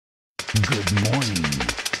Good morning.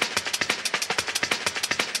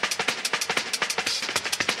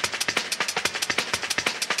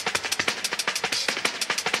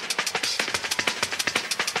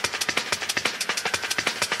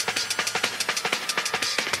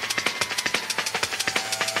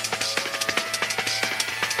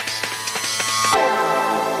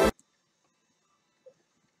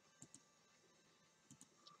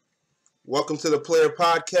 Welcome to the Player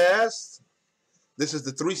Podcast. This is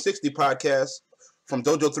the 360 podcast from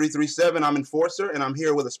Dojo 337. I'm Enforcer, and I'm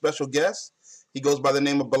here with a special guest. He goes by the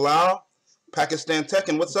name of BILAL, Pakistan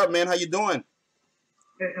Tekken. What's up, man? How you doing?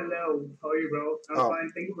 Hey, hello. How are you, bro? I'm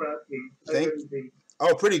fine. Thank you for asking.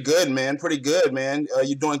 Pretty good, man. Pretty good, man.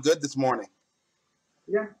 You doing good this morning?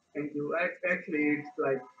 Yeah, thank you. Actually, it's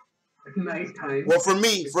like night time. Well, for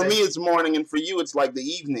me, it's morning, and for you, it's like the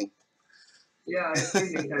evening. Yeah, it's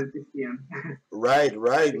evening time, 6 p.m.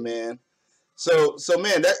 Right, man. So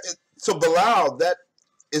man, BILAL,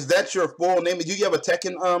 is that your full name? Do you have a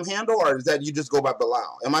Tekken handle, or is that you just go by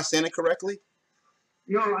BILAL? Am I saying it correctly?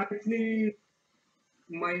 No, actually,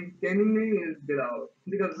 my genuine name is Bilal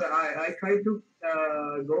because I tried to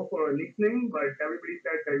go for a nickname, but everybody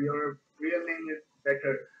said that your real name is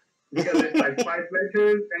better because it's like 5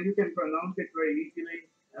 letters and you can pronounce it very easily.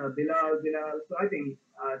 Bilal. So I think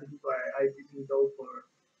this is why I didn't go for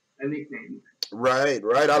a nickname. Right.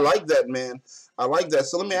 I like that, man. I like that.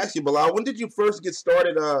 So let me ask you, BILAL, when did you first get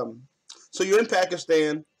started? So you're in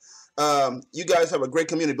Pakistan. You guys have a great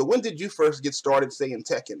community, but when did you first get started, say, in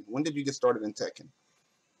Tekken? When did you get started in Tekken?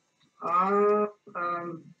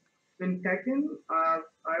 In Tekken, I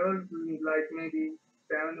was like maybe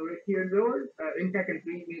 7 or 8 years old. In Tekken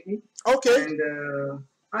 3, maybe. Okay. And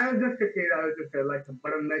I was just a kid. I was just like a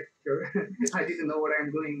bottom lecture. I didn't know what I'm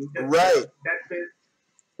doing. Just, right. That is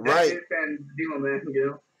and demo man, you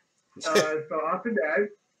know. So after that,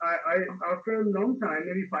 I after a long time,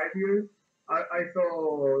 maybe 5 years, I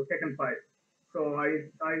saw Tekken 5. So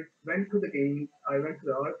I went to the game. I went to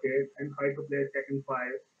the arcade and tried to play Tekken 5,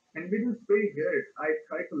 and it was pretty good. I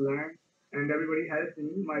tried to learn, and everybody helped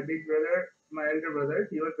me. My big brother, my elder brother,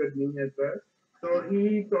 he was with me as well. So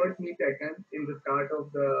he taught me Tekken in the start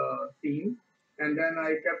of the team, and then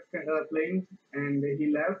I kept playing, and he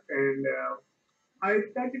left, and I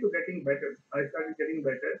started to getting better.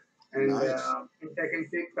 And nice. In Tekken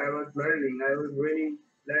 6, I was learning. I was really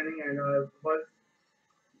learning, and I was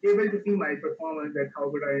able to see my performance that how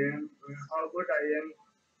good I am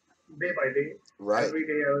day by day. Right. Every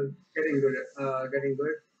day I was getting good.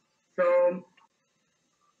 So.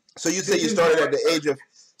 So you say you started at the age of.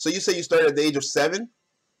 So you say you started at the age of 7?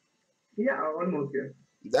 Yeah, almost. Yeah.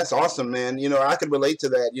 That's awesome, man. You know, I could relate to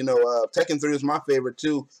that. You know, Tekken 3 was my favorite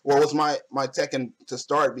too. Well, it was my Tekken to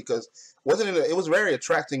start because it was a very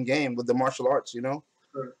attracting game with the martial arts. You know.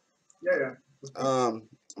 Sure. Yeah.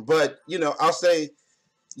 But you know, I'll say,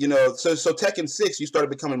 you know, so Tekken 6, you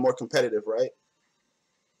started becoming more competitive, right?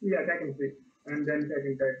 Yeah, Tekken 6, and then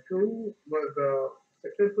Tekken Tag 2 was a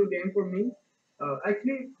successful game for me.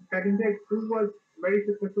 Actually, Tekken Tag 2 was very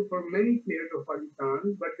successful for many players of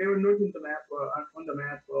Pakistan, but they were not in the map on the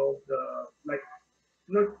map of the like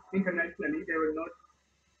not internationally. They were not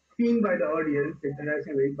seen by the audience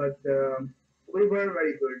internationally, but we were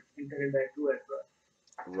very good in Tekken Tag 2 as well.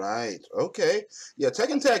 Right. Okay. Yeah,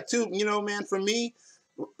 Tekken Tag 2, you know, man, for me,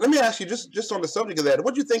 let me ask you just on the subject of that.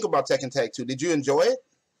 What did you think about Tekken Tag 2? Did you enjoy it?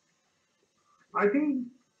 I think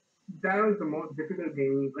that was the most difficult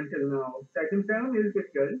game until now. Tekken 7 is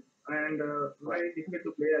difficult and very difficult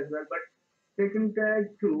to play as well, but Tekken Tag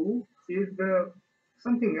 2 is the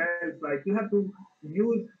something else. Like you have to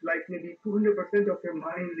use like maybe 200% of your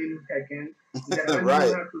mind in Tekken. Then right.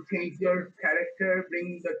 You have to change your character,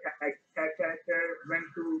 bring the character, when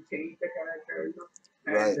to change the character, you know.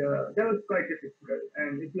 And that was quite difficult.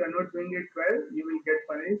 And if you are not doing it well, you will get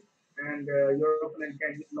punished, and your opponent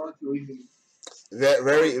can launch you easily.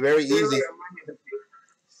 Very easy.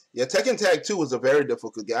 Yeah, Tekken Tag 2 was a very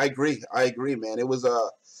difficult game. I agree, man. It was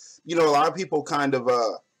you know, a lot of people kind of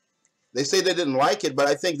they say they didn't like it, but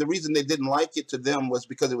I think the reason they didn't like it to them was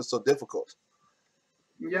because it was so difficult.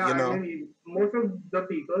 Yeah, you know? I mean, most of the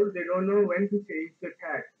people, they don't know when to change the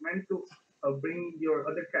tag, when to bring your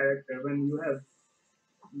other character when you have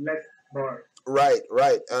less bar. Right.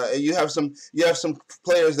 You have some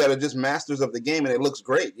players that are just masters of the game, and it looks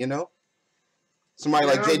great. You know, somebody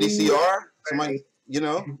like JDCR, somebody, you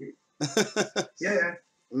know. Yeah.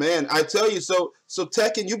 Man, I tell you, so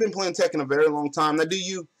Tekken, you've been playing Tekken a very long time. Now,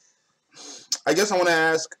 I guess I want to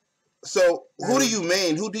ask, so who do you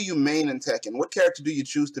main? Who do you main in Tekken? What character do you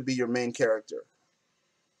choose to be your main character?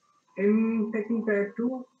 In Tekken Tag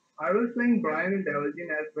 2, I was playing Bryan and Delvin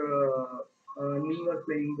as me was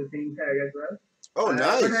playing the same tag as well. Oh, But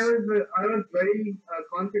nice. I was very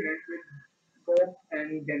confident with Bob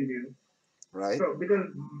and Gendu. Right, So because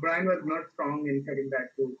Bryan was not strong in cutting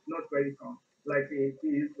back too, not very strong like he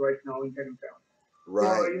is right now in cutting down. So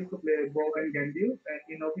I right. used to play Bob and Gendu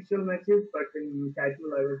in official matches, but in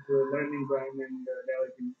casual I was learning Bryan and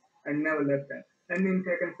Delvin. I never left that. And in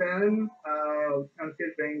Tekken 7, I'm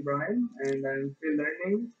still playing Bryan, and I'm still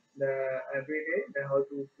learning every day how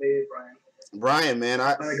to play Bryan Bryan, man,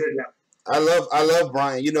 on a good level. I love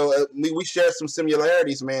Bryan. You know, we share some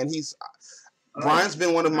similarities, man. He's Oh, Bryan's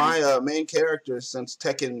been one of nice. my main characters since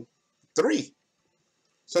Tekken 3.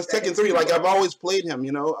 Since Tekken Tekken 3, 3, like I've wow. always played him.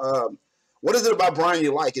 What is it about Bryan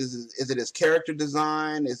you like? Is it his character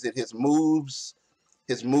design? Is it his moves,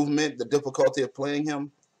 his movement, the difficulty of playing him?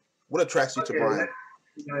 What attracts you to Okay, Bryan?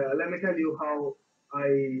 let me tell you how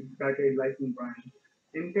I started liking Bryan.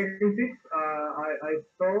 In Tekken 6, I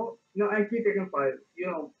saw, I keep Tekken 5.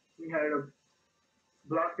 We had a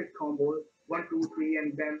blasted combos, 1, 2, 3,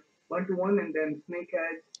 and then 1 to 1, and then Snake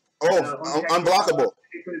Edge Oh, on Tekken, unblockable.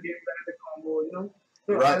 it will give back the combo.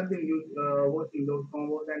 So Right. I've been watching those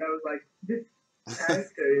combos, and I was like, this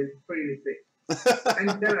character is pretty sick. And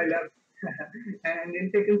then I left. And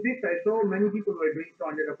in Tekken 6, I saw many people were doing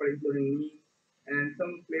 200 upper, including me, and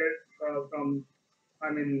some players from,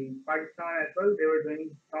 Pakistan as well, they were doing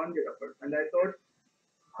 200 uppers. And I thought,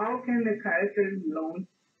 how can a character launch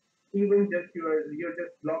even just you're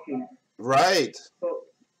just blocking? Right. So,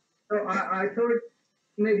 so I thought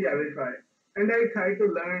maybe I will try. And I tried to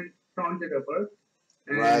learn 200 uppers,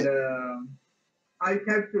 and Right. I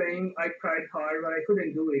kept playing. I tried hard, but I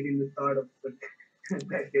couldn't do it in the start of the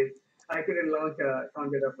practice. I couldn't launch a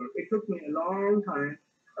sounded upper. It took me a long time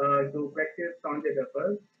to practice sounded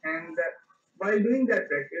upper, and while doing that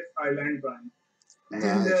practice, I learned Bryan.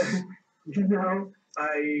 And Nice. now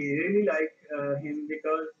I really like him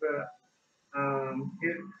because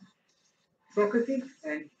his soccer kicks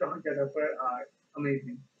and sounded upper are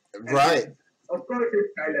amazing, and his, Right. of course, his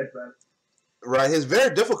style as well. Right. It's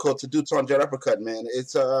very difficult to do Tonjet uppercut, man.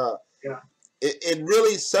 Yeah, It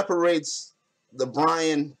really separates the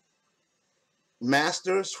Bryan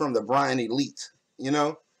masters from the Bryan elite. You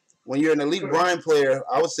know, when you're an elite correct. Bryan player,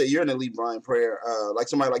 I would say you're an elite Bryan player. Like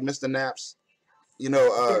somebody like Mr. Naps. You know,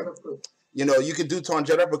 Of course, uh, of course. you could do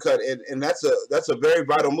Tonjet uppercut, and that's a very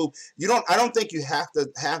vital move. I don't think you have to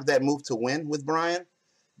have that move to win with Bryan,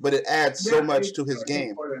 but it adds so Yeah, much it's to his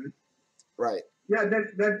game. important. Right. Yeah,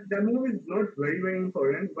 that move is not very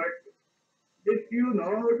important, but if you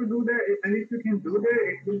know how to do that and if you can do that,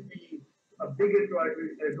 it will be a big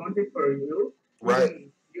advantage for you. Right.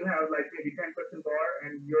 Even you have like maybe 10% bar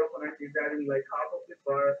and your opponent is having like half of this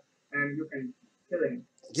bar and you can kill him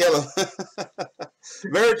Yellow.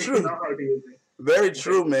 Very if you true. know how to use it Very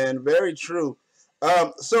true, effectively. man. Very true.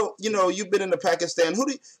 So you've been into Pakistan. Who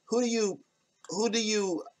do you who do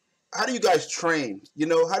you how do you guys train?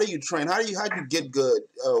 How do you train? How do you get good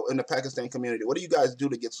in the Pakistan community? What do you guys do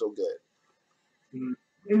to get so good? Mm.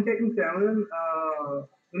 In Tekken 7,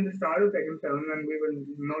 in the start of Tekken 7, when we were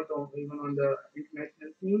not even on the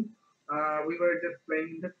international team, we were just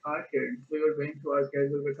playing the arcade. We were going to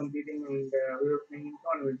arcades, we were competing, and we were playing in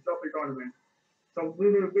tournaments, local tournaments. So we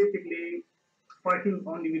were basically fighting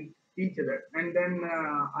only with each other. And then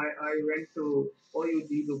I went to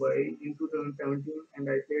OUG Dubai in 2017 and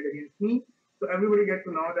I played against me. So everybody get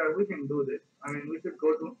to know that we can do this. I mean, we should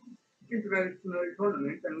go to international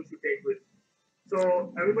tournaments and we should take risks.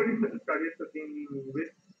 So everybody started taking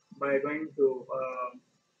risks by going to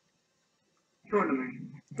tournament.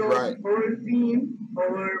 So Right. our team,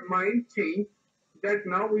 our mind changed that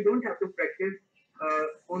now we don't have to practice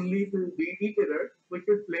only to beat each other. We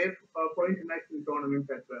should play for international tournaments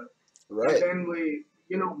as well. And Right. then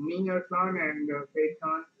me, Arslan, and Faik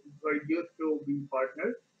Khan were used to be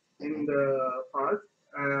partners Hmm. in the past.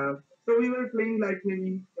 So we were playing like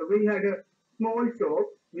maybe we had a small shop.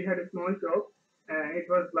 We had a small shop. It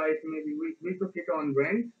was like maybe we took it on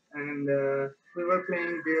rent and we were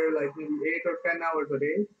playing there like maybe 8 or 10 hours a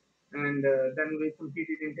day. And then we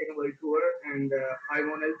competed in Tekken World Tour, and I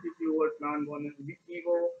won LCQ, Arslan won Big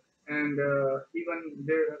Evo, and even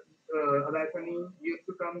there Alasani used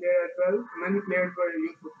to come there as well. Many players were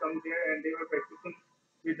used to come there and they were practicing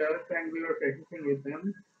with us and we were practicing with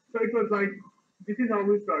them. So it was like this is how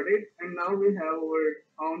we started and now we have our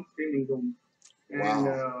own streaming room. And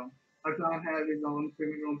Wow. Aslan has his own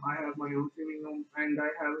swimming room, I have my own swimming room, and I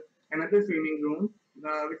have another swimming room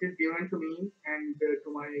which is given to me and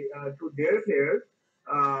to their players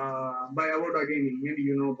by Avoda Gaming. Maybe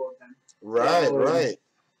you know about them. Right. So Right.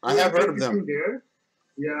 I we are have heard of them. practicing there.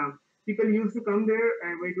 Yeah, people used to come there,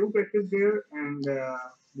 and we do practice there, and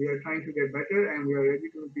we are trying to get better, and we are ready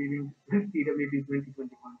to be in TWT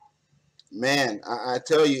 2021. Man, I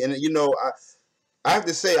tell you, and I have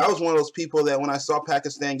to say, I was one of those people that when I saw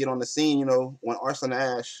Pakistan get on the scene, when Arslan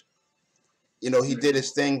Ash, he did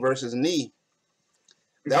his thing versus knee.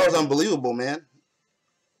 That was Exactly. unbelievable, man.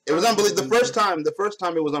 It was unbelievable. Absolutely. The first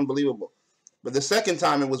time it was unbelievable, but the second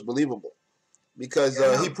time it was believable because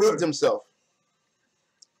Yeah, he of proved course. himself.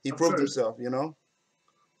 He Of proved course. himself.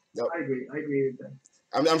 That- I agree. I agree with that.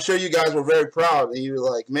 I'm sure you guys were very proud, and you were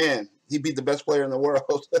like, "Man, he beat the best player in the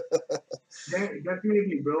world."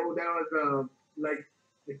 Definitely, bro. That was like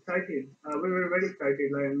exciting. We were very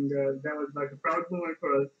excited, and that was like a proud moment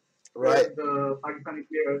for Right, the Pakistani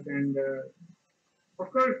players. And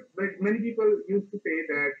of course, like many people used to say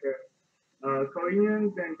that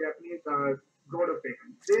Koreans and Japanese are god of Tekken.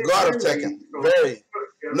 They God are of very Tekken, strong. Of very.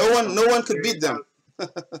 course, they are No very one, strong. no one could They beat them.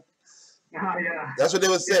 have yeah, That's what they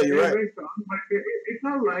would say. You're they're right. very strong, but it's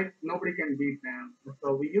not like nobody can beat them.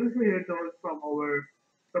 So we usually hear those from our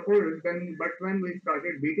supporters. But when we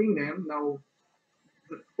started beating them, now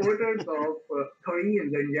the supporters of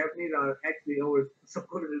Koreans and Japanese are actually our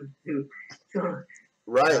supporters too. So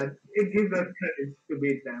Right, it gives us courage to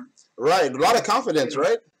beat them. right. A lot of You confidence, know,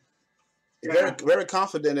 right? Very, yeah, very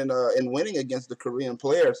confident in winning against the Korean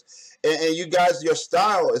players, and you guys, your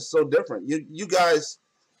style is so different. You guys,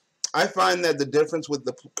 I find that the difference with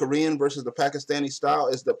the Korean versus the Pakistani style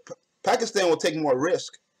is Pakistan will take more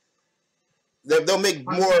risk. They'll make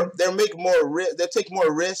more. 100%. They'll make more. They'll take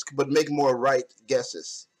more risk, but make more right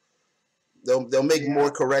guesses. They'll make Yeah, more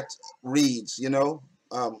correct reads.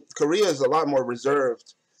 Korea is a lot more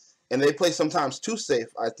reserved, and they play sometimes too safe,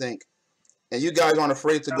 I think. And you guys aren't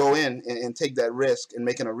afraid to go in and take that risk and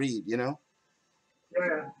making a read. yeah.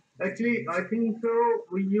 Actually, I think so.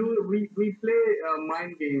 We play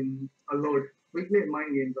mind games a lot. We play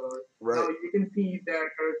mind games a lot. Now Right, you can see that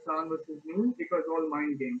Khan versus me because all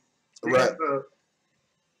mind games. right, Because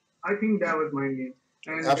I think that was mind game.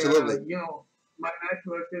 And absolutely. my match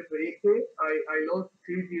versus AK, I lost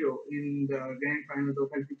 3-0 in the grand finals of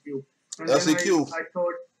LPQ. And then LCQ. I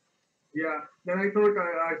thought, yeah, then I thought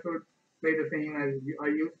I should play the same as I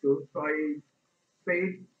used to. So I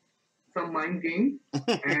played some mind games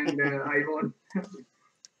and I won. I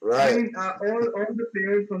Right. mean, all the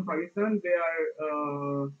players from Pakistan, they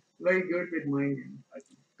are very good with mind games, I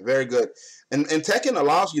think. Very good. And Tekken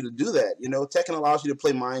allows you to do that. Tekken allows you to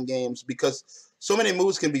play mind games because so many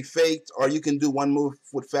moves can be faked, or you can do one move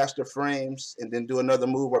with faster frames and then do another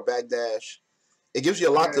move or backdash. It gives you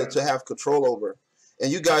a lot Yeah, to have control over.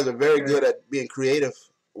 And you guys are very yeah, good at being creative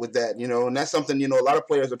with that, and that's something, a lot of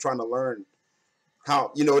players are trying to learn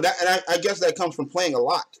how, that, and I guess that comes from playing a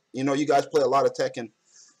lot. You guys play a lot of Tekken,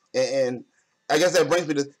 and I guess that brings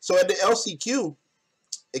me to, so at the LCQ,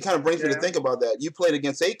 it kind of brings me to yeah. think about that. You played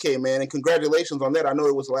against AK, man, and congratulations on that. I know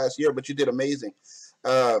it was last year, but you did amazing.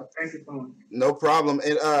 Uh, Thank you so much. no problem.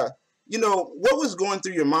 And what was going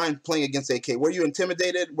through your mind playing against AK? Were you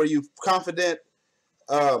intimidated? Were you confident?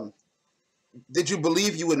 Um, did you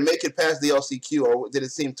believe you would make it past the LCQ, or did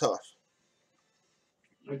it seem tough?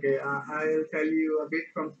 Okay, I'll tell you a bit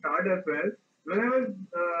from start as well. When I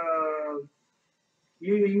was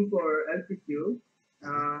leaving for LPQ,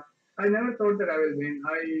 uh, I never thought that I will win.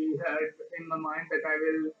 I had in my mind that I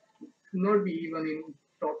will not be even in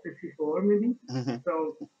top 64 maybe. Mm-hmm.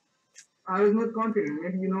 So I was not confident.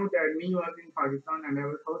 Maybe you know that me was in Pakistan and I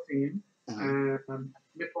was hosting him Mm-hmm.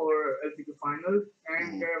 before LPQ finals.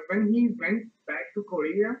 And Mm-hmm. when he went back to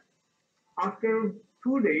Korea, after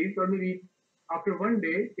 2 days or maybe after one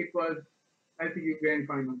day, it was LCQ Grand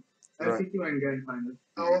Final, Right. LCQ and Grand Final.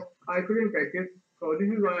 Mm-hmm. So I couldn't practice. So this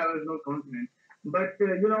is why I was not confident. But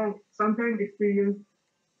sometimes experience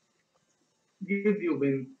gives you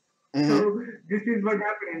wins. Mm-hmm. So this is what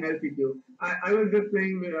happened in LCQ. I was just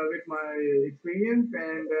playing with my experience,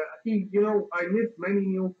 and I missed many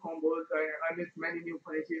new combos. I missed many new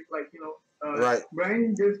punishes. Like Right.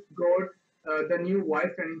 Bryan just got the new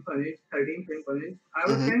wide standing punish, 13 pin punish. I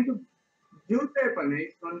was Mm-hmm. trying to use that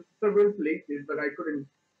punish on several places, but I couldn't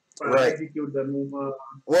Right. execute the move.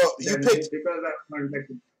 Well, you That picked move because I was not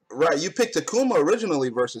lucky. right. You picked Takuma originally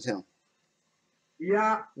versus him.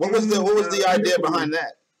 Yeah, What was the in the idea pool. behind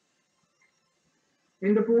that?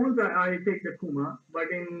 In the pools, I take the Kuma, but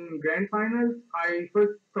in grand finals, I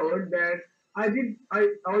first thought that I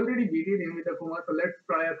already beat him with a Kuma, so let's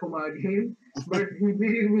try a Kuma again. But he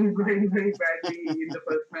beat me very, very badly in the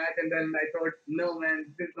first match, and then I thought, no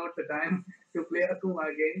man, this is not the time to play a Kuma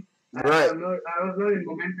again. Right. I was not in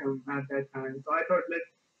momentum at that time, so I thought let's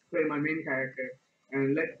play my main character.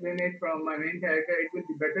 and let's win it from my main character. It will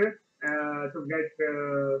be better to get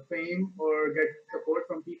fame or get support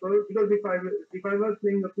from people. Because if I was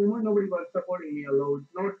playing Akuma, nobody was supporting me alone.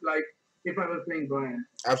 Not like if I was playing Bryan.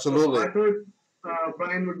 So Absolutely. I thought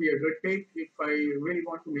Bryan would be a good pick if I really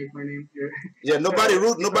want to make my name here. Yeah, So if I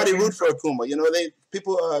nobody can root for Akuma. You know,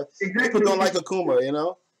 people exactly don't like Akuma. You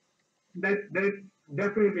know. that's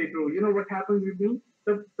definitely true. You know what happens with me?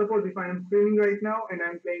 Suppose if I am streaming right now and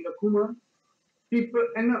I'm playing Akuma, people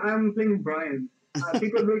and I'm playing Bryan.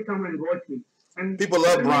 People will come and watch me, and People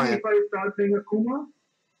love suddenly if Bryan. I start playing Akuma,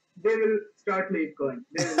 they will start late going.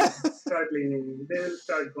 They will start leaving. They will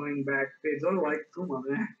start going back. They don't like Akuma,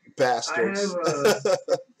 man. I have Bastards.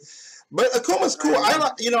 But Akuma's cool. I I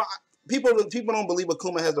like, people don't believe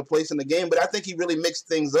Akuma has a place in the game, but I think he really mixed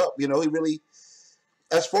things up. You know, he really,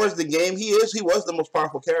 as far as the game, he was the most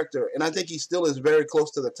powerful character, and I think he still is very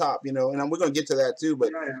close to the top. You know, and we're gonna get to that too.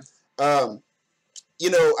 But yeah, um,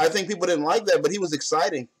 I think people didn't like that, but he was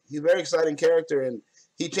exciting. He's a very exciting character, and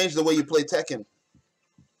he changed the way you play Tekken.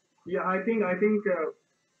 yeah. I think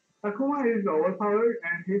Akuma is overpowered,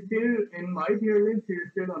 and he's still in my tier list. He's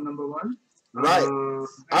still on number one. Right.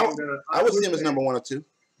 I And I I would see would him as say number one or two.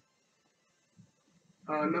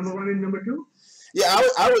 number one and number two. Yeah,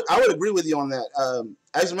 I would agree with you on that.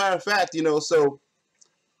 As a matter of fact, I look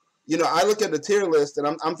at the tier list and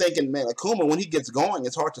I'm thinking, man, Akuma, when he gets going,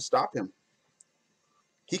 it's hard to stop him.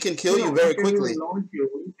 He can kill you He very can even quickly. launch you.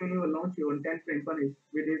 He can even launch you on 10 frame punish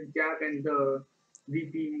with his jab and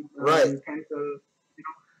VP Right. and cancel.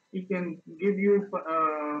 He can give you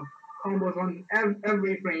combos on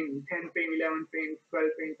every frame 10 frame, 11 frame, 12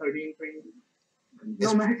 frame, 13 frame. No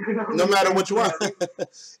It's, matter how no many matter frames which you one. have,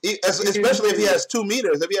 he can Especially if kill he you. has 2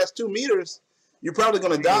 meters. If he has 2 meters, you're probably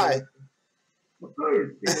going to die. Yeah. Of course,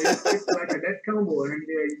 it's like a death combo, and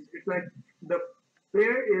it's like the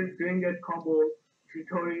player is doing a combo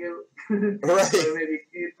tutorial, Right. or maybe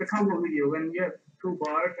it's a combo video. When you have two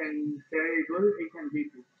bars and very good, it can beat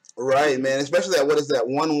you Right, easily. man. Especially that, what is that,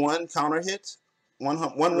 1-1 counter hit?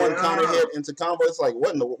 1-1 counter Yeah, hit into combo. It's like,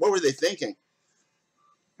 what were they thinking?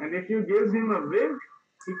 and if you give him a whip,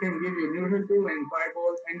 he can give you neutral two and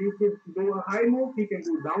fireball. And if you do a high move, he can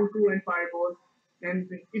do down two and fireball. And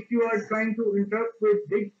if you are trying to interrupt with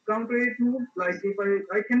big counter hit moves, like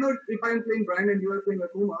I cannot, if I'm playing Bryan and you are playing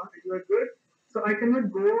Akuma and you are good, so I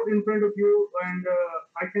cannot go in front of you and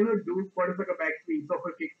I cannot do quarter circle back sweep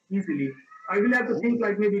soccer kick easily. I will have to think Ooh.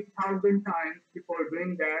 like maybe 1,000 times before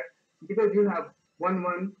doing that because you have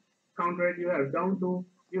 1-1 counter hit, you have down two,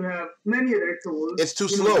 you have many other tools. It's too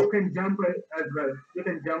You slow. can jump as well. You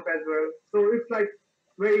can jump as well. So it's like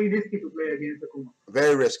very risky to play against Akuma.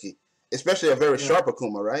 Very risky. Especially a very Yeah. sharp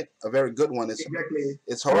Akuma, right? A very good one. Exactly.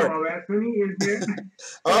 It's Oh, hard. Anthony is here.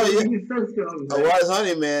 Oh, yeah. He's so strong, A man. Wise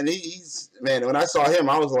Honey, man. Man, when I saw him,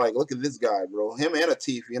 I was like, look at this guy, bro. Him and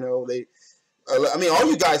Atif, I mean, all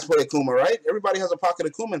you guys play Akuma, right? Everybody has a pocket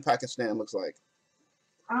Akuma in Pakistan, looks like.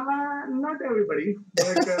 Not everybody,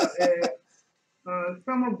 but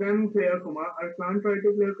some of them play Akuma. Arslan tried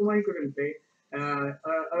to play Akuma, he couldn't play.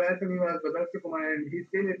 Anthony was the best Akuma, and he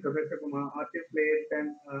still is the best Akuma. Atif played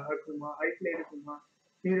then Akuma. I played Akuma.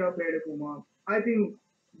 Hira played Akuma. I think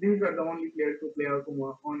these are the only players who play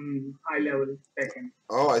Akuma on high level Tekken.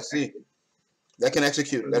 Oh, I see. Actually. That can So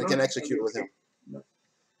execute. That not can execute with everybody. him. No.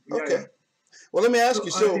 Yeah, Okay. yeah. Well, let me ask So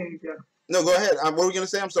you. I So, think, yeah. no, go ahead. What were we going to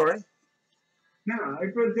say? I'm sorry. Yeah,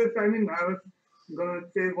 it was just, I was gonna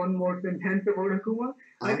say one more sentence about Akuma.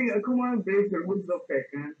 I Uh-huh. think Akuma breaks the rules of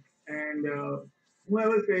Tekken, and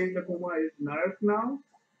whoever says Akuma is nerfed now,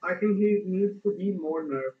 I think he needs to be more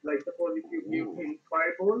nerfed. Like, suppose if you give Ooh. him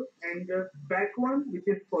Fireball and the back one, which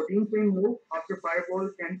is 14 frame move after Fireball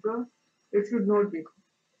cancel, it should not be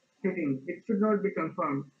hitting. It should not be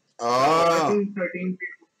confirmed. I Ah, think 13 frame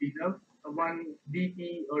would be enough. One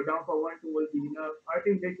DP or down for 1-2 will be enough. I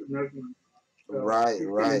think they should nerf him. right, He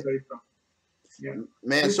still is right. very strong. Yeah.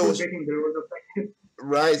 Man, He's so still breaking the rules of Tekken.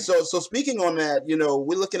 right. So speaking on that,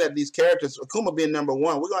 we're looking at these characters. Akuma being number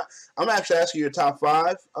one. I'm actually asking you your top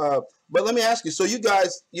five. But let me ask you. So you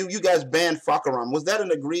guys banned Fakaram. Was that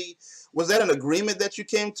an agreement that you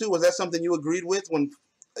came to? Was that something you agreed with when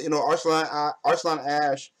Arslan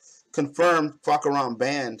Ash confirmed Fakaram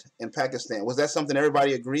banned in Pakistan? Was that something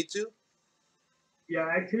everybody agreed to? Yeah,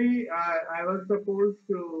 actually, I was supposed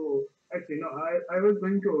to. Actually, no, I was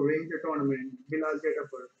going to arrange a tournament, BILAL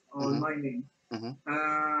Jetapur, on Mm-hmm. my name.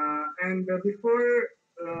 Mm-hmm. And before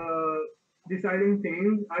uh, deciding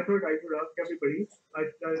things, I thought I should ask everybody. I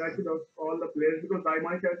should ask all the players because I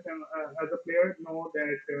myself, as a player, know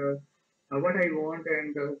that what I want.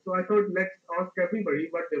 And so I thought, let's ask everybody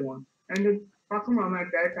what they want. And the Pakumam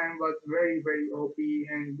at that time was very, very OP,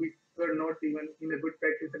 and we were not even in a good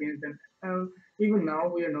practice against them. Even now,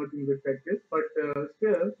 we are not in good practice, but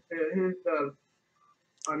still, his,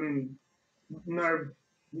 I mean, nerve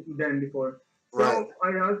than before. Right. So I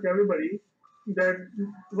asked everybody that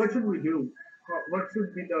what should we do? What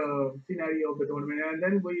should be the scenario of the tournament? And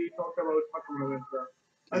then we talked about Pokemon as well.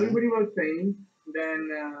 Mm-hmm. Everybody was saying then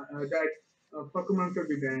that Pokemon should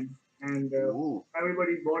be banned, and Ooh.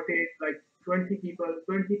 everybody voted like 20 people,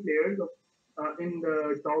 20 players in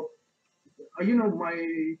the top. My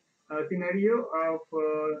scenario of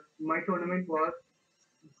my tournament was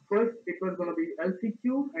first it was going to be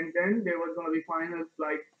LCQ, and then there was going to be finals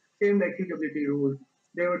like same like CWP rules.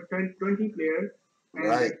 There were 20 players, and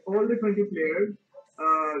Right. all the 20 players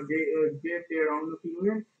they gave their own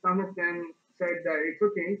opinion. Some of them said that it's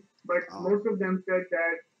okay, but Oh. most of them said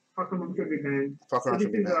that Pokemon should be banned. So Pokemon this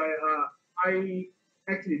should be is banned. why I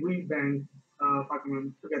actually we banned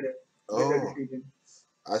Pokemon together with the Oh, decision,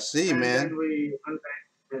 I see, and man. then we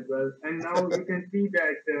unbanned as well. And now you can see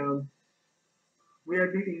that we are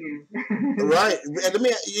beating him. Right. And let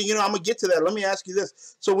me, I'm gonna get to that. Let me ask you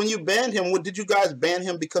this. So when you banned him, what did you guys ban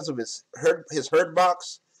him because of his hurt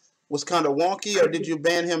box was kind of wonky, I or did think, you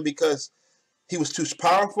ban him because he was too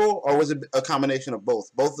powerful, or was it a combination of both?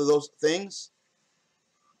 Both of those things.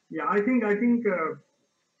 yeah, I think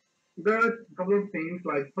there are a couple of things.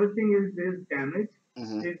 Like first thing is his damage.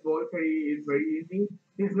 Mm-hmm. His ball carry is very easy.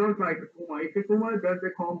 He's not like a Kuma. If a Kuma does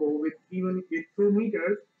a combo with even with 2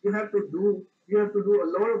 meters, you have to do a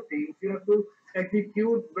lot of things. You have to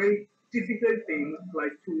execute very difficult things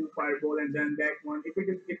like two fireball and then that one. If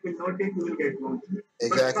it will not take, you will get one. But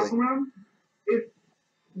Exactly. Pakuma is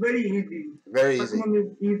very easy. Very easy. Pokemon is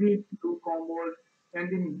easy to do combos,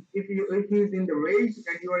 and if he's in the rage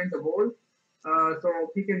and you are in the wall, so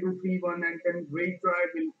he can do 3-1 and then rage drive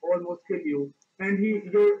will almost kill you. And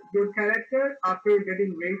your character after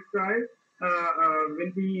getting rage drive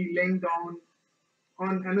will be laying down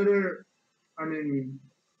on another, I mean,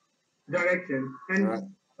 direction, All right.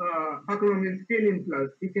 and Hakuram is still in plus.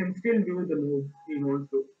 He can still do the move he wants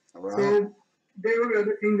to. All right. So there were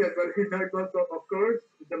other things as well. That was of course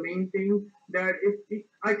the main thing that if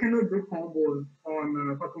I cannot do combos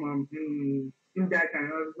on Hakuram in that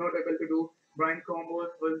time. I was not able to do Bryan combos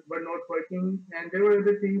were not working, and there were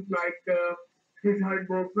other things like his hard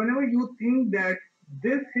box. Whenever you think that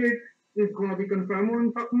this hit is going to be confirmed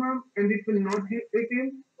on Hakuram and it will not hit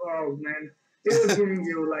him, oh man, it was giving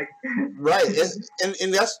you like Right.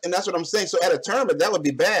 And that's what I'm saying. So at a tournament, that would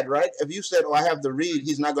be bad, right? If you said, "Oh, I have the read,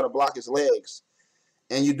 he's not going to block his legs,"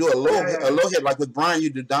 and you do a low yeah, hit, yeah, a low hit like with Bryan, you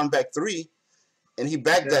do down back three, and he yeah,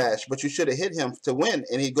 backdash, but you should have hit him to win,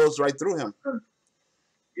 and he goes right through him.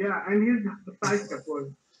 yeah. And his side step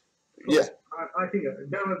was Yeah, so. I think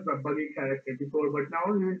that was a buggy character before, but now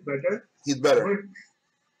he's better. he's better. But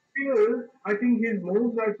still, I think his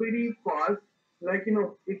moves are pretty fast. Like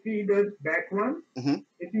if he does back one, Hmm.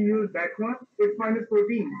 if you use back one, it's minus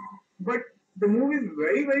 14. But the move is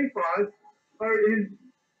very, very fast, or his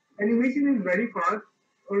animation is very fast,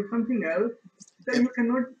 or something else, then And, you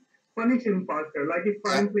cannot punish him faster. Like if uh,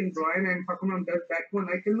 I'm playing Bryan and Pokemon does back one,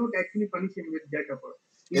 I cannot actually punish him with that upper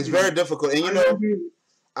it's easily. very difficult, and I will be,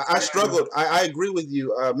 I yeah, struggled. I agree with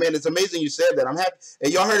you, man. It's amazing you said that. I'm happy,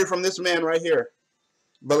 and y'all heard it from this man right here.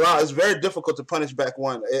 BILAL, it's very difficult to punish back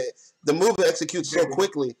one. The move executes so exactly.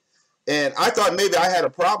 quickly. And I thought maybe I had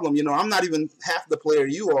a problem. I'm not even half the player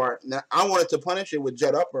you are. Now, I wanted to punish it with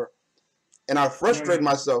jet upper. And I Yeah, frustrate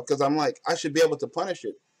yeah. myself because I'm like, I should be able to punish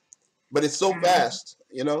it. But it's so Mm-hmm. fast,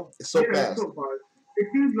 It's so Yeah, it's fast. so fast. It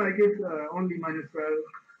seems like it's only minus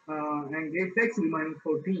 12, and it's actually minus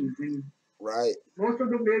 14. And Right. most of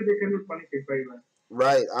the players, they cannot punish it very well.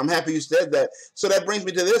 Right. I'm happy you said that. So that brings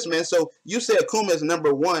me to this, man. So you said Akuma is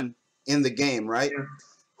number one in the game, right? Yeah,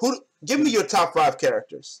 Who? Give yeah. me your top five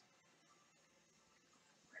characters.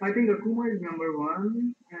 I think Akuma is number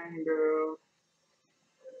one, and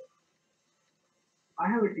I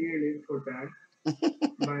have a tier list for that.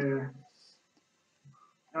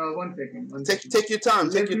 But one second, one Take second. take your time.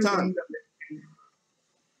 Take Let your me bring time. the list.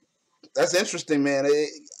 That's interesting, man. I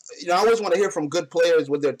always want to hear from good players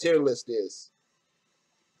what their tier list is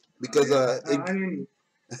because Yeah, it I mean,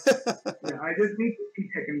 yeah, I just need to see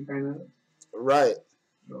second panel, right.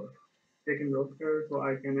 so second roster, so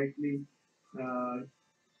I can actually.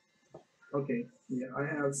 Uh, okay, yeah, I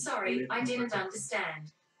have the Sorry, list I in front didn't of me.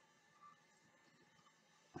 understand.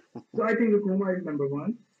 So I think Akuma is number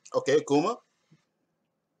one, Okay, Akuma.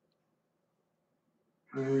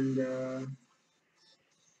 and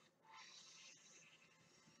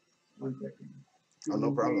one second. Oh, no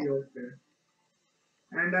Two, three problem. roster.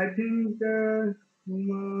 And I think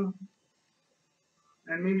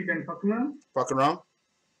and maybe then Fakuma. Fucking wrong.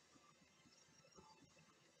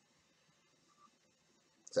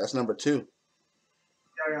 So that's number 2.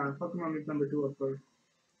 Yeah, Fakuma is number 2, of course.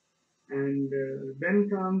 And then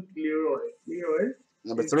comes Leroy. Leroy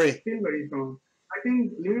Number is 3. still very strong. I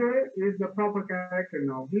think Leroy is the proper character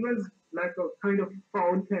now. He was like a kind of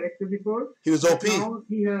foul character before. He was But OP. now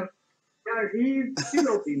he's still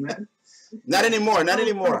OP, man. Not anymore. Not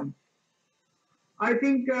anymore. Strong. I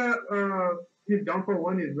think his jumper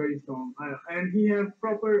 1 is very strong. And he has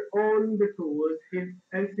proper all the tools. His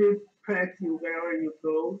active tracks you wherever you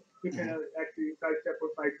go. He can actually sidestep or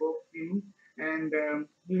sidewalk in. And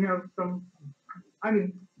he have some, I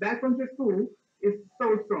mean, that one just too is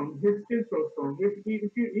so strong. He's still so strong. If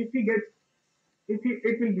he gets, if he,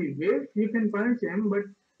 it will be waves, you can punish him, but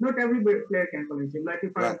not every player can punish him. Like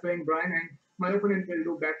if I'm playing Bryan and my opponent will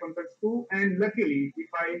do back one touch too, and luckily if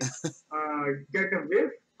I get a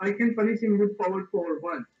whiff, I can punish him with forward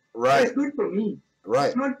 4-1. Right. It's good for me. Right.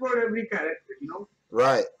 It's not for every character, you know.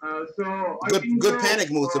 Right. So good panic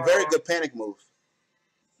move. It's a very good panic move.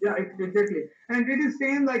 Yeah, exactly. And it is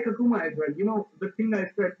same like Akuma as well. You know, the thing I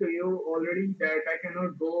said to you already that I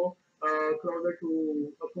cannot go closer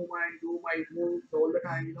to Akuma and do my moves all the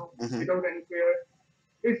time, you know, without any fear.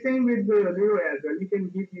 It's same with the Leroy as well. He can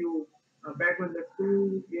give you back on the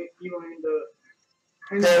two, even in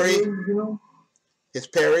the parry. You know. His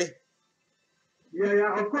parry.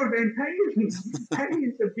 Yeah, of course. And parry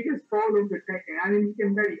is the biggest fall of the Tekken. I mean, he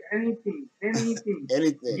can parry anything. Anything.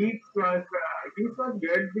 Geeks was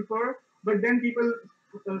good before, but then people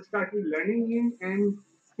started learning him, and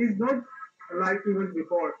he's not like he was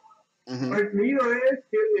before. But Leroy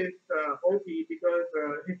still is OP because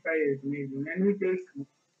his parry is amazing, and he takes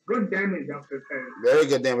good damage after parry. Very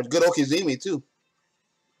good damage. Good Okizumi too.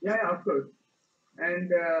 Yeah, of course.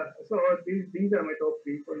 And so these are my top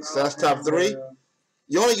 3 for now. So that's top 3.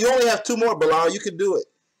 You only have 2 more, Bilal. You can do it.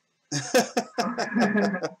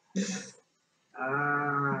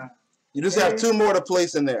 You just have 2 more to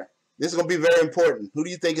place in there. This is gonna be very important. Who do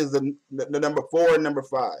you think is the number 4 and number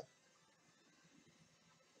 5?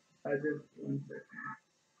 I just 1 second.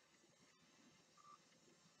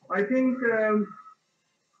 I think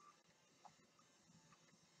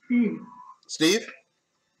Steve. Steve?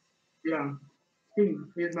 Yeah, Steve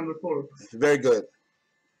is number 4. Very good.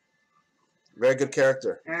 Very good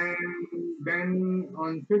character. And then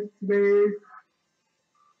on 5th base,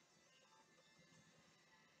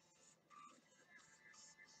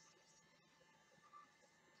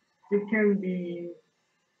 it can be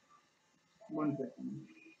 1 second.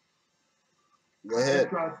 Go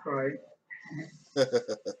ahead. Last try.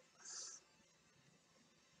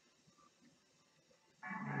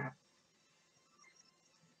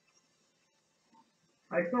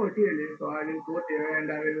 I saw it clearly, so I will go there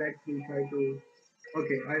and I will actually try to.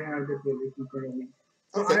 Okay, I have the playlist in front of me.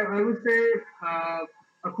 So okay. I would say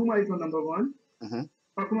Akuma is on number 1.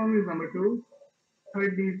 Akuma is number 2.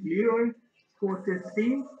 3rd is Leroy. 4th is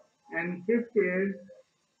Steve. And 5th is,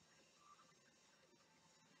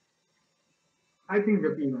 I think,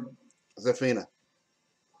 Zafina. Zafina.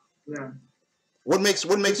 Yeah. What makes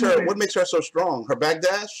her so strong? Her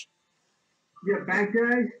backdash? Yeah,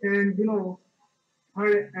 backdash, and you know,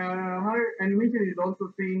 her animation is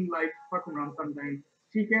also same like Pakuram sometimes.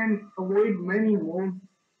 She can avoid many moves.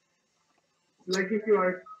 Like if you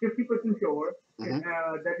are 50% sure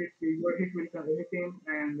that your hit will hit him,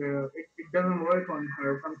 and it doesn't work on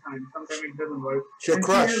her sometimes. Sometimes it doesn't work. She'll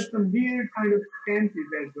crush. She has some weird kind of stances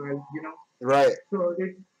as well, you know. Right. So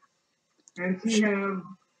and she has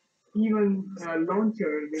even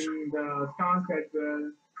launchers in the stance as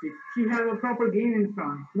well. She has a proper game in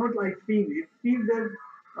stance, not like Steve. If Steve does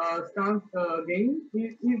stance game,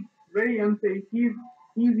 he's very unsafe. He's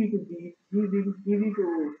easy to beat, easy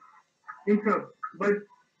to interrupt. But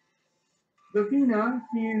Zafina,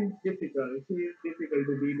 she is difficult. She is difficult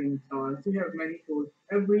to beat in stance. She has many tools.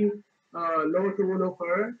 Every low tool of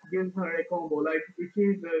her gives her a combo. Like if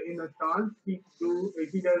she's in a stance, she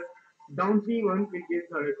does down 3-1, it gives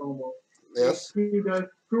her a combo. Yes. If she does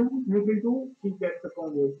 2, neutral 2, she gets a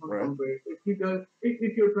combo on right.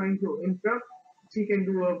 If you're trying to interrupt, she can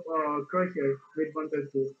do a crusher with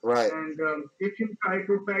 1+2. Right. And if you try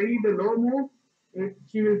to parry the low move,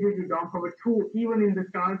 she will give you down forward 2, even in the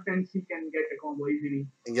stance, and she can get a combo easily.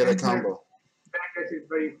 And get a combo. Backdash is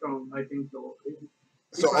very strong, I think so.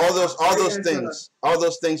 So all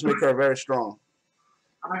those things make her very strong.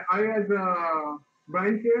 I as a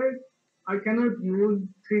Bryan player, I cannot use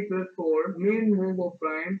 3+4 main move of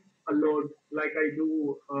Bryan a lot like I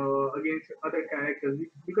do against other characters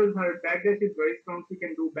because her backdash is very strong. She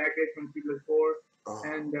can do backdash from 3+4 Oh,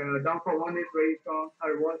 and down for one is very strong.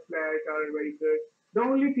 Her wall slash are very good. The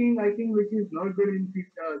only thing I think which is not good in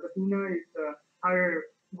the Tuna is her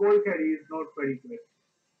goal carry is not very good.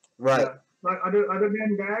 right. Yeah, but other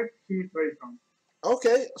than that, she is very strong.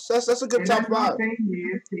 Okay, so that's a good And top I'm not five. saying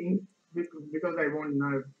these things because I want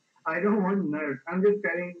nerves. I don't want nerves. I'm just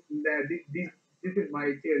telling that this is my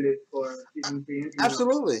tier list for season 3 until now.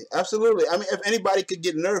 Absolutely, absolutely. I mean, if anybody could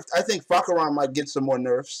get nerfed, I think Fakaran might get some more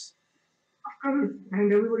nerfs. And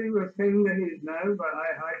everybody was saying that he's nerve, but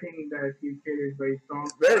I think that his tier is very strong.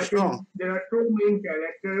 Very I think strong. there are two main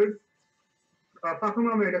characters,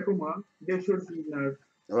 Fakuma and Akuma. They should be nerfed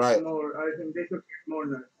Right. more. I think they should get more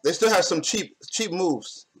nerfs. They still have some cheap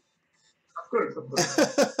moves. Of course.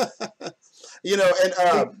 You know, and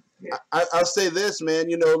Yeah. I'll say this, man.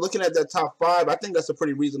 You know, looking at that top five, I think that's a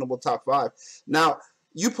pretty reasonable top five. Now,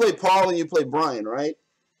 you play Paul and you play Bryan, right?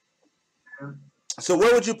 Yeah. So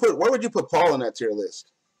where would you put Paul in that tier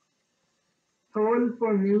list? Paul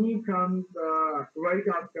for me comes right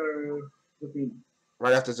after the team.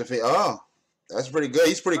 Right after Zafir. Oh, that's pretty good.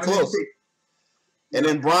 He's pretty I mean, close. And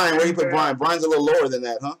then Bryan, where you put Bryan? Bryan's a little lower than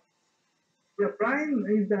that, huh? Yeah, Bryan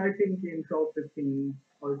is I think in top 15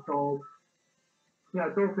 or top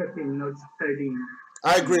 15, not 13.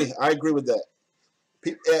 I agree. I agree with that.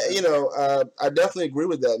 You know, I definitely agree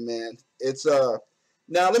with that, man. It's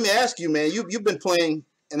now let me ask you, man. You've been playing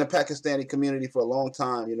in the Pakistani community for a long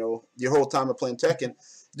time. You know, your whole time of playing Tekken.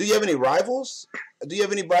 Do you have any rivals? Do you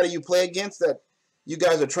have anybody you play against that you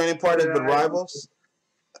guys are training partners but rivals?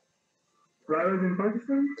 Rivals in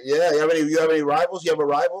Pakistan? Yeah, you have any rivals? You have a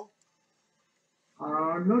rival?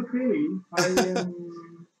 Not really. I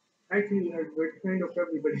am actually a good friend of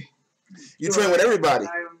everybody. You So train with everybody.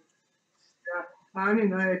 I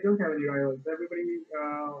mean, I don't have any rivals. Everybody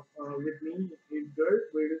with me is good.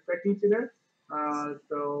 We respect each other.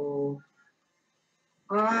 So,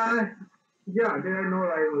 uh, yeah, there are no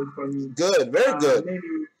rivals for me. Good, very good.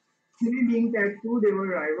 Maybe being tattoo, they were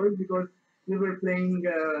rivals because we were playing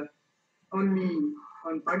only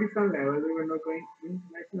on Pakistan level. We were not going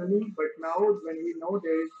internationally. But now, when we know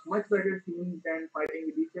there is much better team than fighting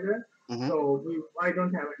with each other, Mm-hmm. so I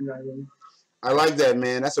don't have any rivals. I like that,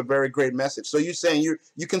 man. That's a very great message. So you're saying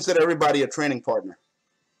you consider everybody a training partner?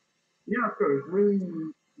 Yeah, of course.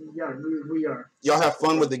 We are. Y'all have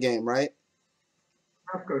fun with the game, right?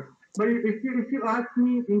 Of course. But if you ask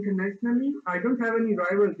me internationally, I don't have any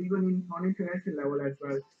rivals even on international level as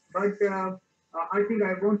well. But I think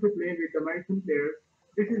I want to play with American players.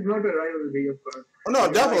 This is not a rivalry, of course. Oh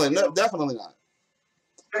no, definitely, definitely not.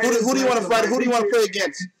 Who do you want to fight? Who do you want to play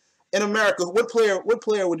against in America? What player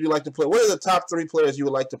would you like to play? What are the top 3 players you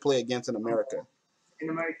would like to play against in America? In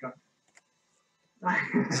America, I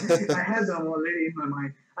have them already in my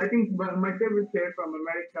mind. I think my favorite player from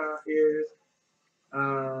America is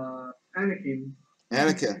Anakin.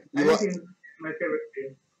 Anakin. Anakin is my favorite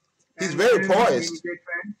player. He's very poised.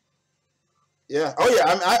 Yeah. Oh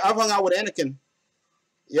yeah. I've hung out with Anakin.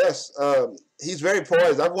 Yes. He's very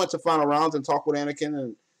poised. I've went to final rounds and talked with Anakin,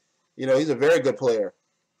 and you know he's a very good player.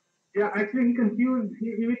 Yeah, actually, he will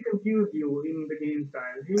confuse you in the game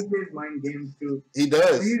style. He plays mind games too. He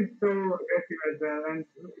does. He's so aggressive as well, and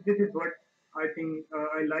this is what I think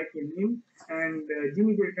I like in him. And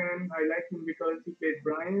Jimmy Durkin, I like him because he plays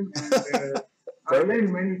Bryan, and I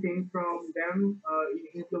learned many things from them,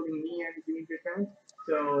 including me and Jimmy Durkin.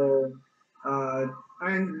 So,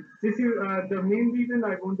 and this is the main reason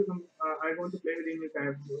I want to play with him is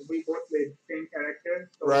that we both play the same character.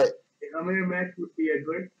 So right. A mirror match would be a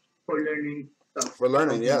good for learning stuff. For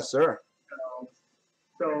learning, yes, sir.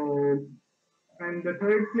 So, and the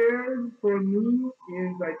third player for me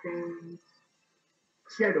is I think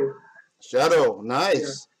Shadow. Shadow, nice.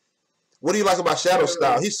 Yeah. What do you like about Shadow's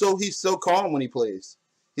style? He's so calm when he plays.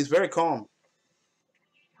 He's very calm.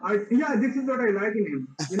 Yeah, this is what I like in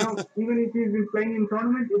him. You know, even if he's playing in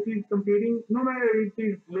tournament, if he's competing, no matter if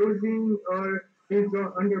he's losing or he's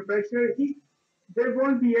under pressure, there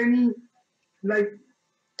won't be any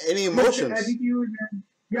any emotions. Attitude and,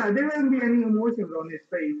 yeah, there won't be any emotions on his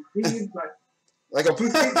face. He's like a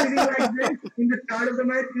he's sitting like this in the start of the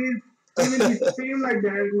match. He's same like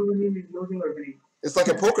that even if he's losing or winning. It's like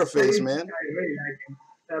a poker face, man. I really like him.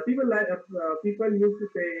 People used to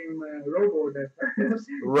say him robot.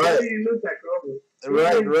 Right. He looks like robot.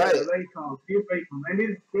 Right. Very calm. He's very calm, and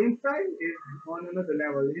his game style is on another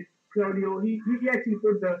level. His Claudio, he actually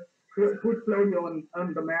put Claudio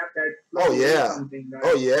on the map. That oh yeah, something, right?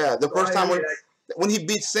 oh yeah. The when he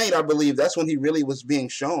beat Saint, I believe that's when he really was being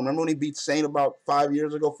shown. Remember when he beat Saint about 5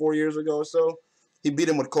 years ago, 4 years ago or so? He beat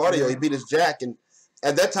him with Claudio. He Yeah. beat his Jack, and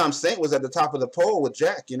at that time Saint was at the top of the pole with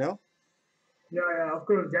Jack. You know. Yeah, yeah. Of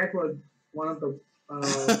course, Jack was one of the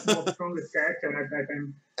most strongest character at that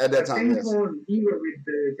time. At that time, Saint yes. won either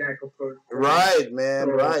with Jack, of course. Right, man.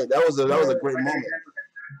 So Right. That was a great better moment. example.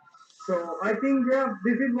 So I think yeah,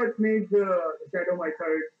 this is what made Shadow my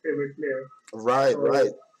third favorite player. Right, So right.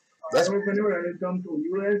 I That's hope whenever I will come to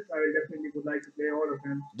US, I will definitely would like to play all of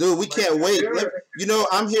them. dude. We But can't wait. there are You know,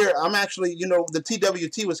 I'm here. I'm actually. You know, the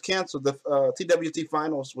TWT was canceled. The TWT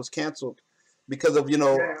finals was canceled because of yeah,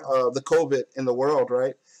 the COVID in the world,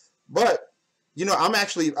 right? But you know, I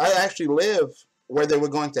actually live where they were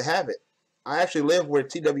going to have it. I actually live where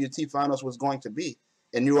TWT finals was going to be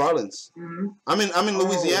in New Orleans. mm-hmm. I'm in Oh,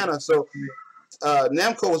 Louisiana, so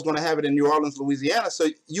Namco was going to have it in New Orleans, Louisiana. So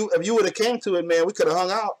if you would have came to it, man, we could have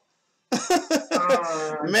hung out.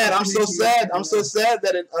 Man, I'm so definitely. sad. I'm so sad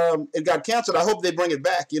that it got canceled. I hope they bring it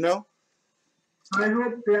back. You know. I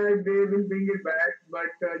hope that they will bring it back,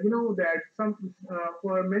 but you know that some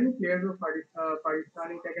for many players of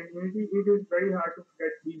Pakistani tech community, it is very hard to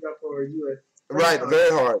get visa for US. Very Right. hard.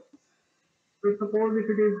 Very hard. So suppose if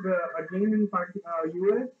it is again in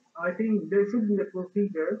US, I think there should be a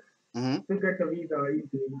procedure Hmm. to get the visa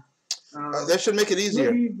easily. They should make it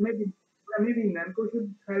easier. Maybe Namco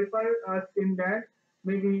should help us in that.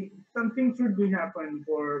 Maybe something should be happen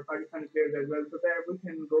for Pakistani players as well, so that we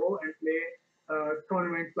can go and play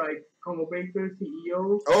tournaments like Combo Breaker,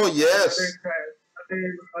 CEO, Oh and yes.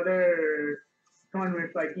 other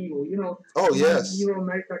tournaments like Evo. You know, Oh in yes. Evo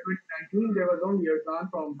America 2019, there was only a clan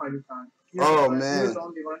from Pakistan. Oh He was man. the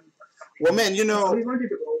only one Well, competing. man, you So we know, wanted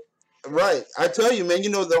to go. right. I tell you, man, you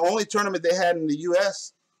know, the only tournament they had in the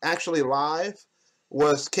U.S. actually live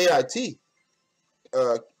was KIT,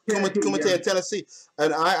 Yeah. Kumite in Tennessee,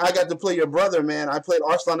 and I got to play your brother, man. I played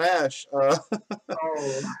Arslan Ash. Oh,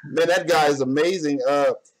 Man, that guy is amazing.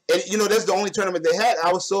 And you know, that's the only tournament they had.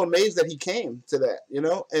 I was so amazed that he came to that. You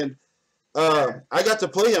know, and yeah. I got to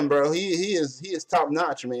play him, bro. He is top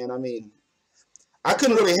notch, man. I mean, I Of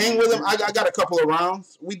couldn't course really he hang is. with him. I got a couple of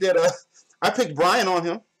rounds. We did. I picked Bryan on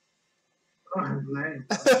him. Oh, nice.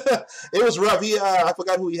 It was rough. I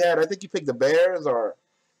forgot who he had. I think he picked the Bears, or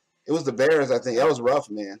it was the Bears. I think that was rough,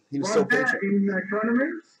 man. He was so Was that patient. in a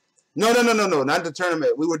tournament? No, not the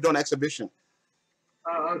tournament. We were doing exhibition.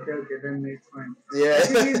 Okay, then it's fine. Yeah.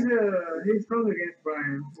 Actually, he's strong against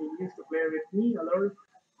Bryan. He used to play with me a lot,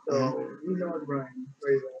 Mhm. so he knows Bryan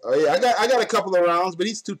very well. Oh yeah, I got a couple of rounds, but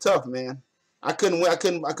he's too tough, man. I couldn't win. I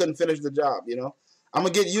couldn't finish the job. You know, I'm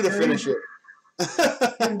gonna get you to Yeah, finish it. he's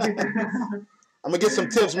I'm gonna get some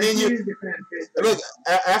tips. Me and actually you. he's different. Look,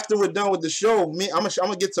 after we're done with the show, I'm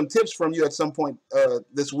gonna get some tips from you at some point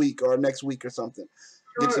this week or next week or something.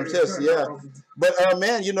 Get some tips, No yeah. problem. But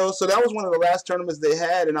man, you know, so that was one of the last tournaments they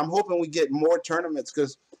had, and I'm hoping we get more tournaments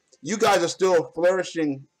because you guys are still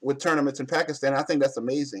flourishing with tournaments in Pakistan. I think that's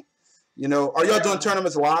amazing. You know, are y'all doing Yeah.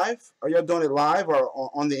 tournaments live? Are y'all doing it live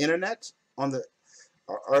or on the internet?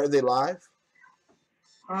 Are they live?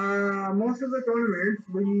 Most of the tournaments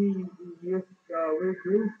we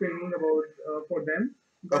do training about for them,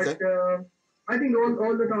 but Okay. I think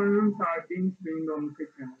all the tournaments are being streamed on Twitch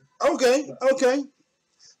channel. Okay. Okay.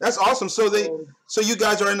 That's awesome. So So you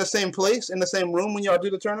guys are in the same place, in the same room when y'all do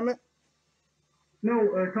the tournament? no,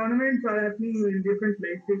 tournaments are happening in different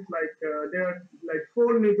places. Like there are like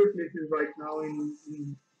four major places right now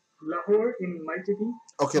in Lahore, in my city.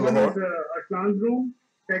 Okay, One is Lahore. a clans room.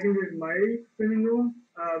 Second is my swimming room,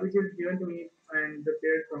 which is given to me and the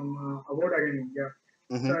players from Award Academy. Yeah.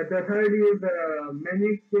 Mm-hmm. The third is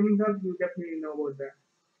Manic Swimming Hub. You definitely know about that.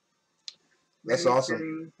 That's Manic awesome.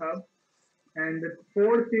 Swimming Hub. And the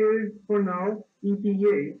fourth is for now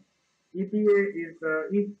EPA. EPA is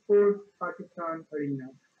Esports Pakistan Arena,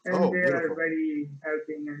 and Oh, they are beautiful. very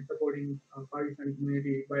helping and supporting Pakistani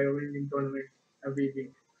community by arranging tournaments every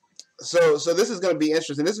week. So this is going to be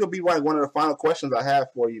interesting. This is going to be like one of the final questions I have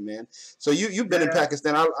for you, man. So you've been in Yeah.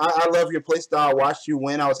 Pakistan. I love your play style. I watched you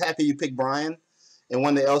win. I was happy you picked Bryan and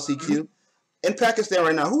won the LCQ. In Pakistan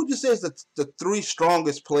right now, who would you say is the three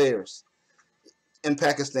strongest players in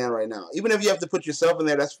Pakistan right now? Even if you have to put yourself in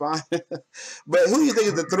there, that's fine. But who do you think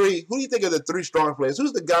is the three? Who do you think are the three strong players?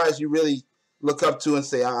 Who's the guys you really look up to and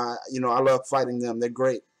say, I love fighting them. They're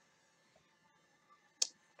great.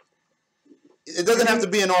 It doesn't have to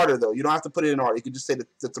be in order though. You don't have to put it in order. You can just say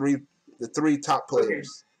the three top Okay.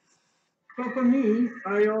 players. So for me,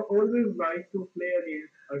 I always like to play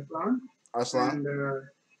against Arslan, Arslan. and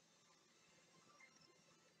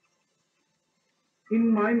in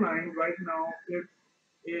my mind right now it's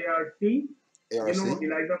ARC, You know ARC.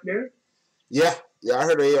 Eliza player? Yeah, yeah, I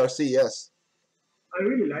heard of ARC. Yes, I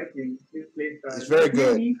really like him, his play he's style. very But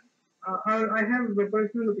good. maybe I have a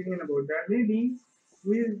personal opinion about that. Maybe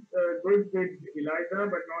he's good with Eliza,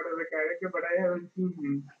 but not as a character. But I haven't seen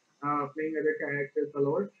him playing other characters a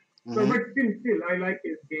lot. So, Hmm. but still, I like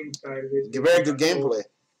his game style with Very good Eliza. So, gameplay.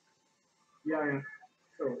 yeah, yeah.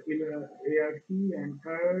 So, ARC and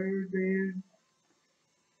third is,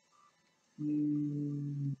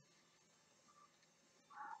 mm,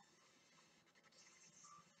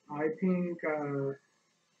 I think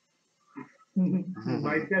Hmm.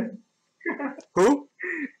 myself. Who?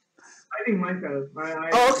 I think myself.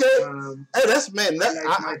 Oh, okay. Hey, that's man. I That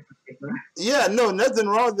like myself. yeah, no, nothing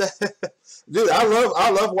wrong with that, dude. I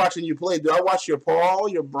love watching you play, dude. I watch your Paul,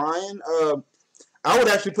 your Bryan. I would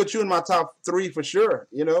actually put you in my top three for sure.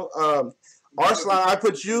 You know, Arslan, I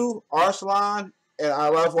put you, Arslan, and I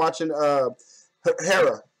love watching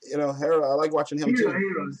Hera. You know, Hera. I like watching him Hero, too.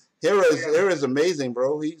 hero. Yeah, Hera is amazing,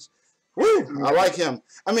 bro. He's woo. yeah. I like him.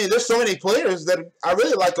 I mean, there's so many players that I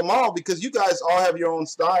really like them all because you guys all have your own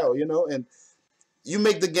style, you know, and you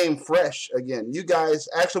make the game fresh again. You guys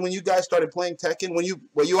actually, when you guys started playing Tekken,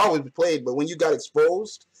 you always played, but when you got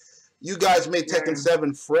exposed, you guys made Tekken Yeah,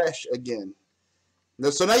 7 fresh again.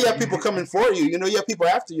 So now you have people coming for you. You know, you have people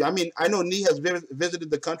after you. I mean, I know Nee has visited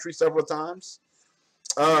the country several times.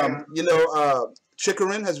 yeah, You know,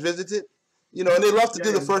 Chikarin has visited. You know, and they love to yeah,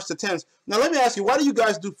 do the yeah. first to tens. Now, let me ask you, why do you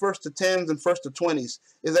guys do first to tens and first to 20s?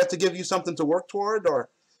 Is that to give you something to work toward, or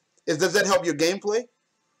does that help your gameplay?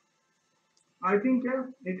 I think yeah,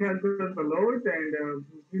 it helps us a lot, and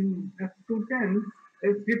in F210,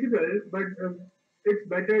 it's difficult, but it's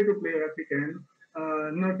better to play F10,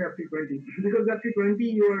 not F20, because F20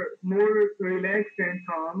 you are more relaxed and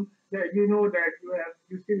calm. That you know that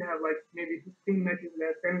you still have like maybe 15 matches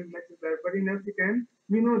left, 10 matches left, but in F10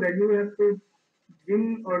 you know that you have to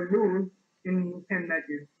win or lose in 10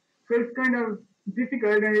 matches. So it's kind of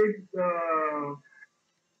difficult, and it's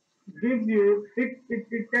gives you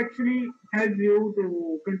it actually helps you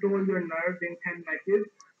to control your nerves in 10 matches.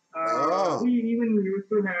 We Oh, even used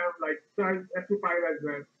to have like up to 5 as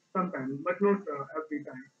well sometimes, but not every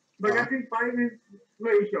time. But uh-huh. every 5 is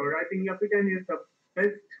very sure. I think every 10 is the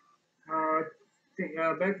best uh,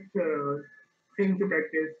 best thing to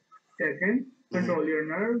practice. Second, Mm-hmm. control your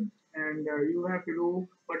nerves, and you have to do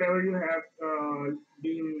whatever you have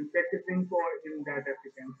been practicing for in that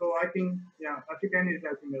African. So I think, yeah, African is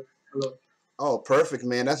helping us a lot. Oh, perfect,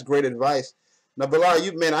 man. That's great advice. Now, Bilal,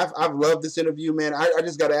 you man, I've loved this interview, man. I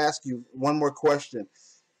just got to ask you one more question.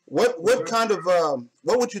 What Sure. kind of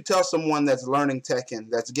what would you tell someone that's learning Tekken,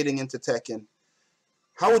 that's getting into Tekken?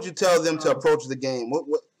 How would you tell them to Uh, approach the game? What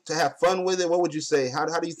to have fun with it? What would you say? How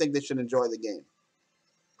do you think they should enjoy the game?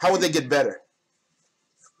 How would they get better?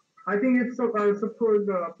 I think if suppose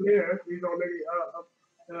a player is already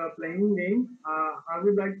playing game, I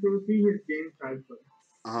would like to see his game style first.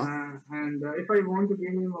 Uh huh. And if I want to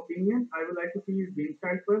give him opinion, I would like to see his game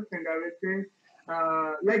style first, and I will say,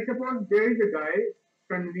 like suppose there is a guy,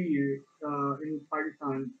 Tanveer, in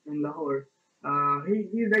Pakistan, in Lahore.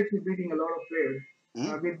 He is actually beating a lot of players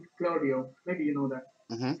Mm-hmm. with Claudio. Maybe you know that.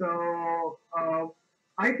 Mm-hmm. So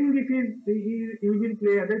I think if he will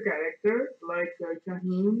play other character like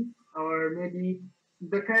Shaheen, or maybe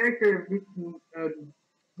the character which,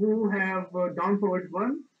 who have down forward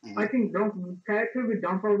one. I Mm-hmm. think character with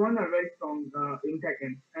down forward one are very strong in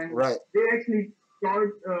Tekken, and Right. they actually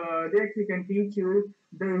they actually can teach you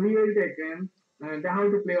the real Tekken and how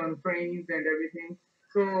to play on frames and everything.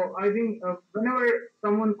 So I think whenever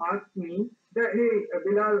someone asks me that, hey,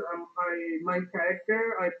 Bilal, my character,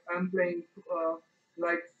 I'm playing,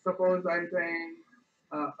 like suppose I'm playing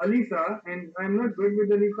Alisa, and I'm not good with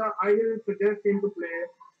Alisa, I will suggest him to play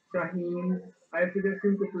Shaheen. I suggest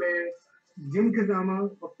him to play Jin Kazama,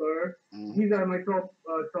 of course. Mm-hmm. These are my top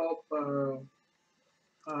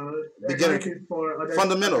uh, Beginner advices for other.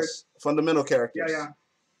 fundamental Yeah, characters. yeah,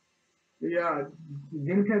 yeah.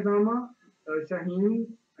 Jin Kazama, Shaheen,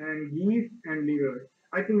 and Geese and Leader.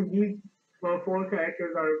 I think these four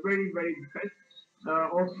characters are very best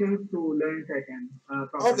options to learn Tekken Okay.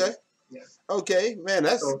 properly. Yeah. Okay, man.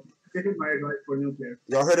 That's So this is my advice for new players.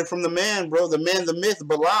 Y'all heard it from the man, bro. The man, the myth,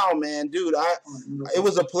 Bilal, man, dude. No It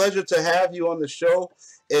was problem. a pleasure to have you on the show,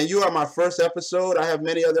 and you are my first episode. I have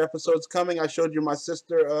many other episodes coming. I showed you my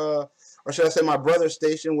sister, or should I say, my brother's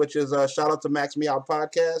station, which is shout out to Max Meow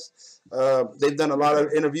Podcast. They've done a lot of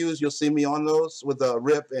Sure. interviews. You'll see me on those with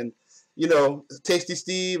Rip and you know, Tasty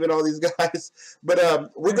Steve and all these guys.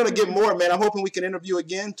 But we're gonna get more, man. I'm hoping we can interview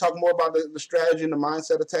again, talk more about the strategy and the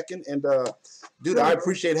mindset of Tekken. And dude, I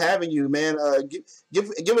appreciate having you, man.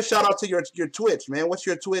 Give a shout out to your Twitch, man. What's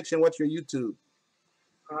your Twitch and what's your YouTube?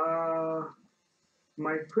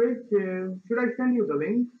 My Twitch is. Should I send you the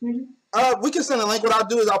link, maybe? We can send a link. What I'll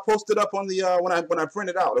do is I'll post it up on the when I print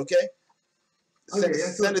it out. Okay.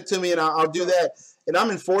 Send it to me and I'll do that. And I'm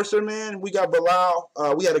Enforcer, man. We got Bilal.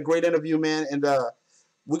 We had a great interview, man, and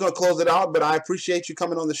we're gonna close it out. But I appreciate you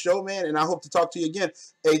coming on the show, man, and I hope to talk to you again.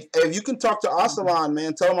 Hey, if you can talk to Asalan,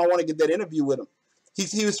 man, tell him I want to get that interview with him.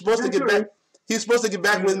 He was supposed to get back. He was supposed to get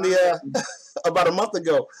back with me about a month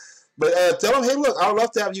ago. But tell him, hey, look, I would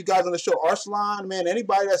love to have you guys on the show. Arslan, man,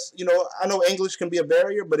 anybody that's, you know, I know English can be a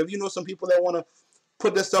barrier, but if you know some people that want to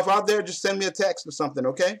put this stuff out there, just send me a text or something,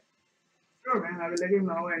 okay? Sure, man. I will let him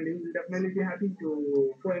know, and he will definitely be happy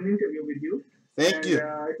for an interview with you. Thank you.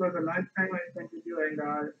 It was a nice time I spent with you, and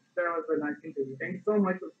that was a nice interview. Thank you so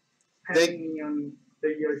much for having me on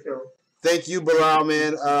your show. Thank you, Bilal,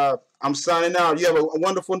 man. I'm signing out. You have a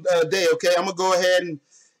wonderful day, okay? I'm going to go ahead and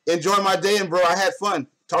enjoy my day, and, bro, I had fun.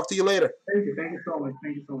 Talk to you later. Thank you. Thank you so much.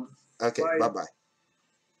 Thank you so much. Okay, bye-bye.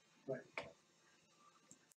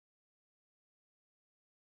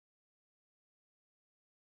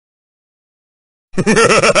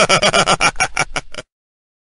 Bye.